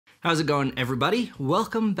How's it going, everybody?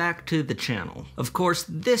 Welcome back to the channel. Of course,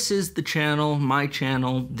 this is the channel, my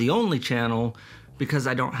channel, the only channel, because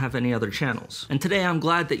I don't have any other channels. And today I'm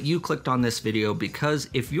glad that you clicked on this video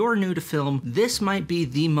because if you're new to film, this might be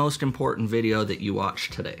the most important video that you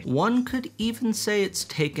watch today. One could even say it's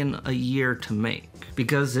taken a year to make,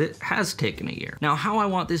 because it has taken a year. Now, how I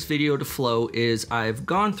want this video to flow is I've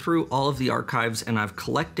gone through all of the archives and I've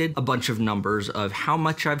collected a bunch of numbers of how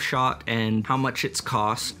much I've shot and how much it's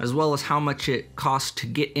cost, as well as how much it costs to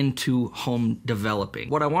get into home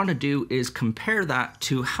developing. What I want to do is compare that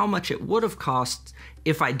to how much it would have cost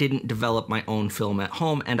if I didn't develop my own film at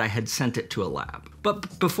home and I had sent it to a lab.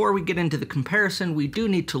 But before we get into the comparison, we do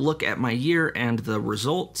need to look at my year and the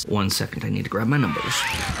results. 1 second, I need to grab my numbers.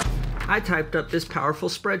 I typed up this powerful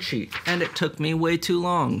spreadsheet and it took me way too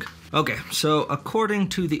long. Okay, so according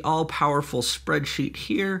to the all-powerful spreadsheet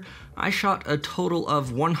here, I shot a total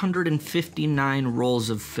of 159 rolls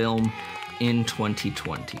of film in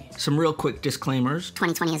 2020. Some real quick disclaimers.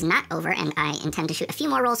 2020 is not over and I intend to shoot a few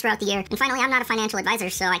more rolls throughout the year. And finally, I'm not a financial advisor,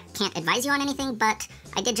 so I can't advise you on anything, but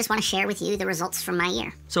I did just want to share with you the results from my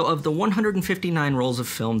year. So of the 159 rolls of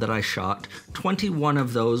film that I shot, 21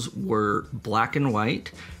 of those were black and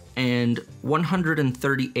white, and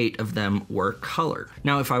 138 of them were color.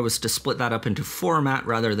 Now, if I was to split that up into format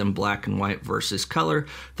rather than black and white versus color,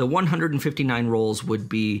 the 159 rolls would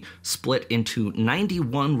be split into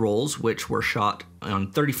 91 rolls, which were shot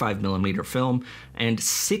on 35mm film, and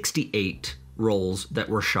 68 rolls that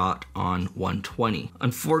were shot on 120.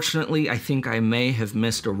 Unfortunately, I think I may have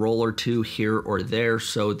missed a roll or two here or there,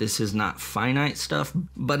 so this is not finite stuff,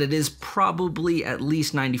 but it is probably at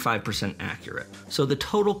least 95% accurate. So the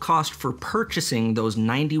total cost for purchasing those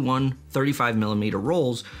 91 35mm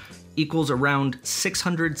rolls equals around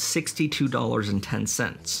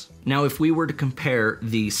 $662.10. Now, if we were to compare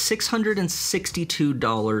the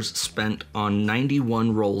 $662 spent on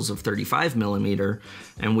 91 rolls of 35mm,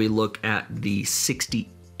 and we look at the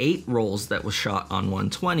 68 rolls that was shot on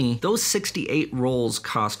 120, those 68 rolls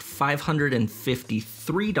cost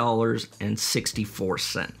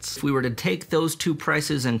 $553.64. If we were to take those two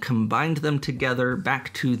prices and combine them together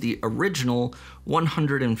back to the original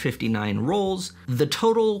 159 rolls, the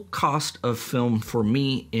total cost of film for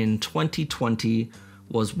me in 2020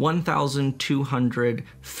 was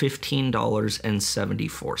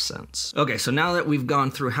 $1,215.74. Okay, so now that we've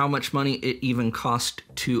gone through how much money it even cost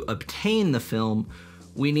to obtain the film,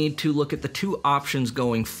 we need to look at the two options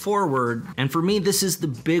going forward. And for me, this is the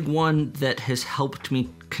big one that has helped me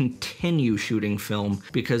continue shooting film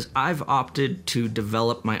because I've opted to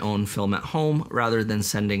develop my own film at home rather than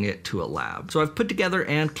sending it to a lab. So I've put together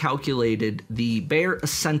and calculated the bare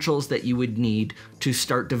essentials that you would need to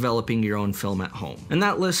start developing your own film at home. And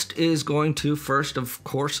that list is going to first, of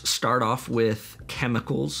course, start off with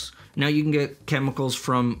chemicals. Now, you can get chemicals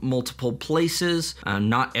from multiple places.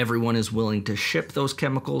 Not everyone is willing to ship those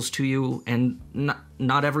chemicals to you, and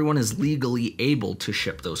not everyone is legally able to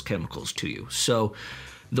ship those chemicals to you. So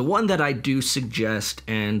the one that I do suggest,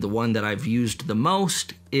 and the one that I've used the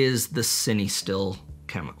most, is the CineStill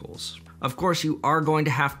chemicals. Of course, you are going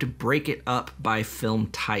to have to break it up by film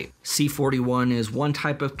type. C41 is one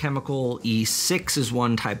type of chemical, E6 is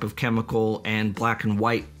one type of chemical, and black and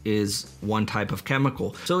white is one type of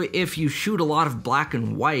chemical. So if you shoot a lot of black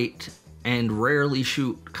and white and rarely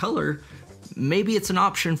shoot color, maybe it's an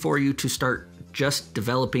option for you to start just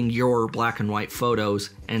developing your black and white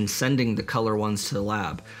photos and sending the color ones to the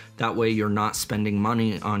lab. That way you're not spending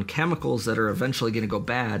money on chemicals that are eventually going to go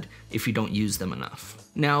bad if you don't use them enough.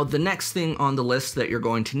 Now, the next thing on the list that you're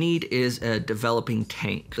going to need is a developing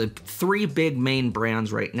tank. The three big main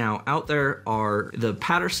brands right now out there are the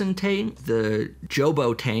Paterson tank, the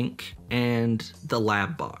Jobo tank, and the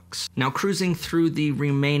Lab Box. Now, cruising through the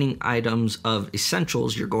remaining items of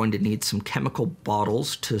essentials, you're going to need some chemical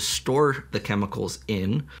bottles to store the chemicals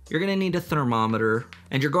in. You're going to need a thermometer,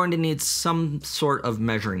 and you're going to need some sort of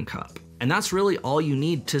measuring cup. And that's really all you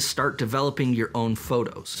need to start developing your own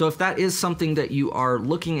photos. So if that is something that you are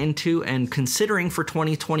looking into and considering for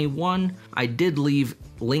 2021, I did leave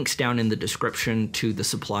links down in the description to the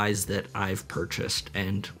supplies that I've purchased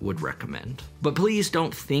and would recommend. But please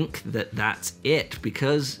don't think that that's it,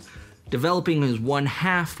 because developing is one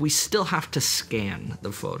half, we still have to scan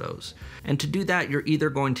the photos. And to do that, you're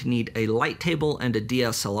either going to need a light table and a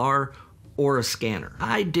DSLR or a scanner.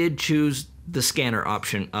 I did choose the scanner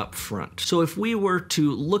option up front. So if we were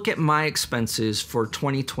to look at my expenses for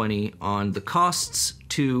 2020 on the costs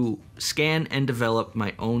to scan and develop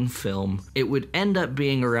my own film, it would end up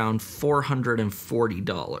being around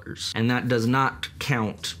 $440. And that does not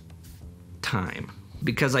count time,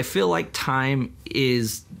 because I feel like time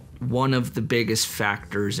is one of the biggest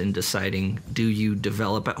factors in deciding, do you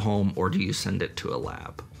develop at home or do you send it to a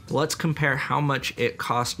lab? Let's compare how much it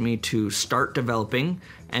cost me to start developing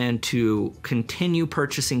and to continue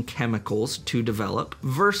purchasing chemicals to develop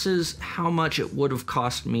versus how much it would have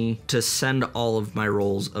cost me to send all of my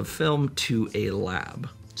rolls of film to a lab.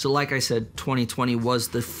 So like I said, 2020 was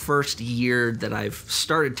the first year that I've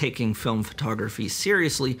started taking film photography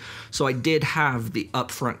seriously, so I did have the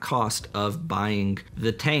upfront cost of buying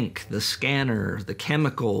the tank, the scanner, the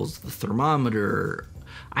chemicals, the thermometer.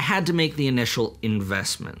 I had to make the initial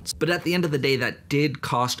investments, but at the end of the day, that did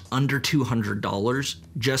cost under $200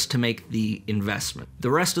 just to make the investment. The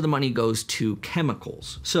rest of the money goes to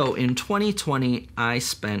chemicals. So in 2020, I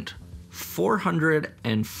spent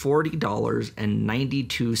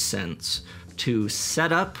 $440.92 to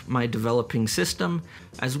set up my developing system,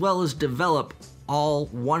 as well as develop all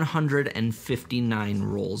 159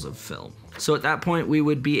 rolls of film. So at that point, we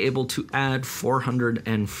would be able to add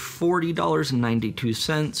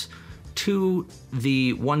 $440.92 to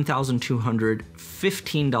the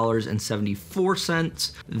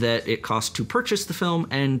 $1,215.74 that it costs to purchase the film,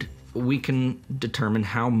 and we can determine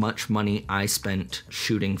how much money I spent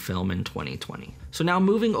shooting film in 2020. So now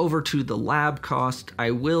moving over to the lab cost,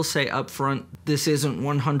 I will say up front, this isn't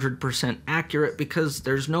 100% accurate because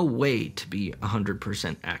there's no way to be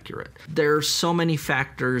 100% accurate. There are so many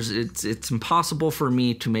factors, it's impossible for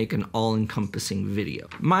me to make an all-encompassing video.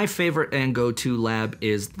 My favorite and go-to lab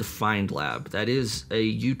is the Find Lab. That is a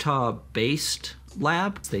Utah-based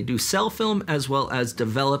lab. They do sell film as well as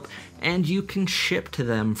develop, and you can ship to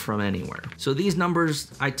them from anywhere. So these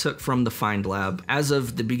numbers I took from the Find Lab as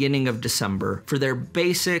of the beginning of December for their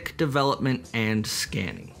basic development and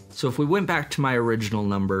scanning. So if we went back to my original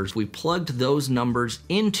numbers, we plugged those numbers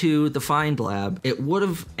into the Find Lab, it would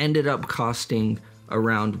have ended up costing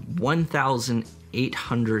around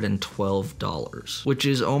 $1,812, which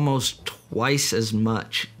is almost twice as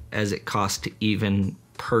much as it cost to even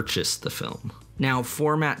purchase the film. Now,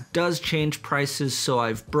 format does change prices, so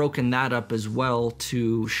I've broken that up as well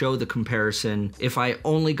to show the comparison. If I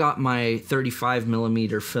only got my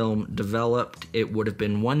 35mm film developed, it would have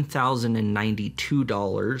been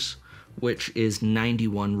 $1,092, which is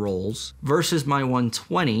 91 rolls, versus my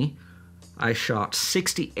 120, I shot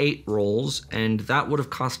 68 rolls, and that would have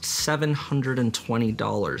cost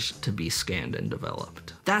 $720 to be scanned and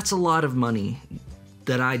developed. That's a lot of money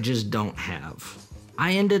that I just don't have.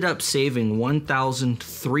 I ended up saving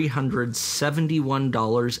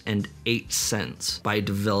 $1,371.08 by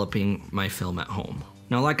developing my film at home.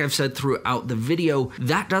 Now, like I've said throughout the video,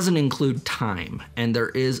 that doesn't include time, and there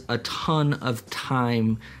is a ton of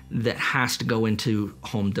time that has to go into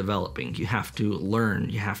home developing. You have to learn,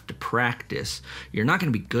 you have to practice. You're not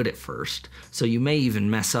gonna be good at first, so you may even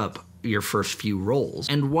mess up your first few rolls.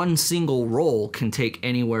 And one single roll can take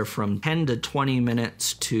anywhere from 10 to 20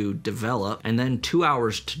 minutes to develop and then 2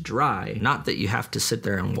 hours to dry. Not that you have to sit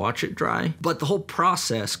there and watch it dry, but the whole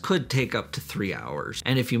process could take up to 3 hours.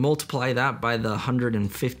 And if you multiply that by the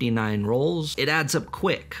 159 rolls, it adds up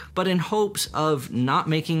quick. But in hopes of not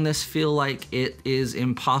making this feel like it is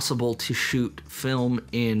impossible to shoot film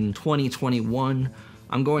in 2021,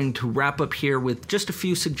 I'm going to wrap up here with just a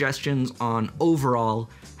few suggestions on overall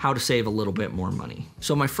how to save a little bit more money.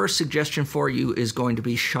 So my first suggestion for you is going to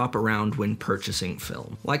be shop around when purchasing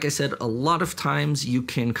film. Like I said, a lot of times you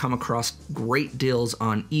can come across great deals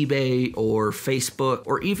on eBay or Facebook,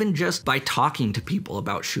 or even just by talking to people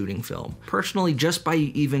about shooting film. Personally, just by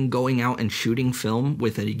even going out and shooting film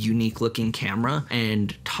with a unique looking camera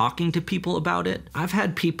and talking to people about it, I've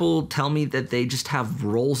had people tell me that they just have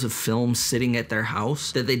rolls of film sitting at their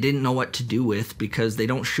house that they didn't know what to do with because they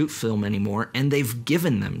don't shoot film anymore, and they've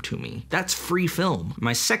given them to me. That's free film.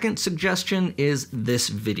 My second suggestion is this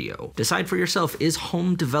video. Decide for yourself, is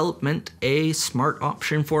home development a smart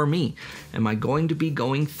option for me? Am I going to be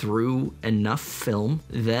going through enough film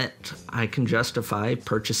that I can justify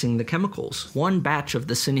purchasing the chemicals? One batch of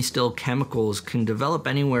the CineStill chemicals can develop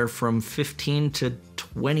anywhere from 15 to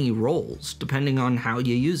 20 rolls, depending on how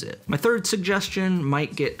you use it. My third suggestion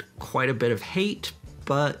might get quite a bit of hate,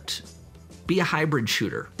 but be a hybrid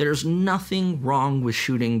shooter. There's nothing wrong with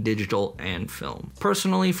shooting digital and film.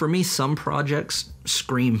 Personally, for me, some projects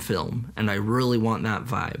scream film, and I really want that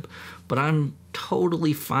vibe, but I'm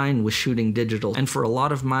totally fine with shooting digital. And for a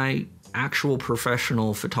lot of my actual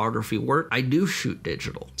professional photography work, I do shoot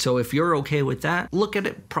digital. So if you're okay with that, look at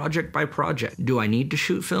it project by project. Do I need to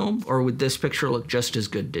shoot film, or would this picture look just as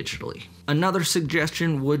good digitally? Another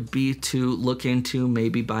suggestion would be to look into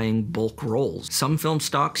maybe buying bulk rolls. Some film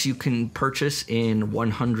stocks you can purchase in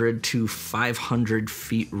 100 to 500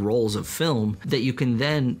 feet rolls of film that you can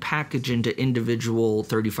then package into individual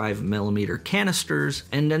 35mm canisters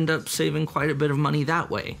and end up saving quite a bit of money that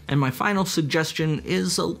way. And my final suggestion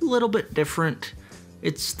is a little bit different.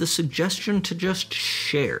 It's the suggestion to just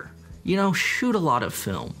share. You know, shoot a lot of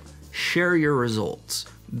film. Share your results.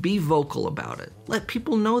 Be vocal about it. Let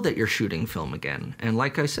people know that you're shooting film again. And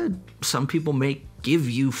like I said, some people may give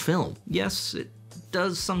you film. Yes, it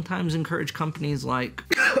does sometimes encourage companies like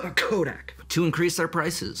Kodak to increase their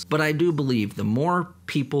prices. But I do believe the more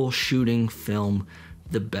people shooting film,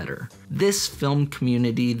 the better. This film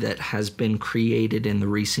community that has been created in the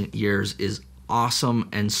recent years is awesome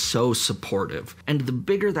and so supportive. And the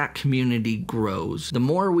bigger that community grows, the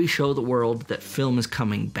more we show the world that film is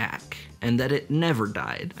coming back and that it never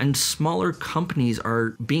died. And smaller companies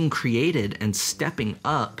are being created and stepping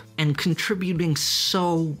up and contributing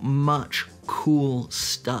so much cool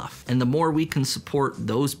stuff. And the more we can support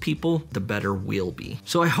those people, the better we'll be.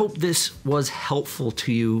 So I hope this was helpful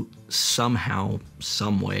to you somehow,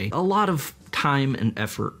 some way. A lot of time and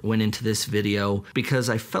effort went into this video because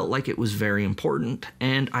I felt like it was very important,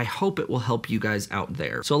 and I hope it will help you guys out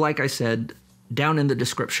there. So like I said, down in the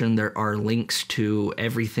description there are links to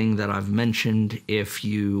everything that I've mentioned if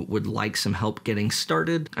you would like some help getting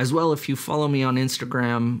started. As well, if you follow me on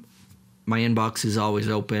Instagram, my inbox is always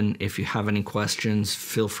open. If you have any questions,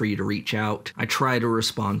 feel free to reach out. I try to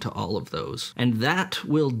respond to all of those. And that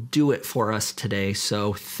will do it for us today.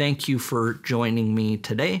 So thank you for joining me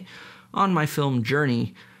today on my film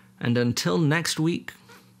journey. And until next week,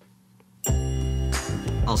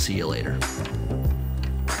 I'll see you later.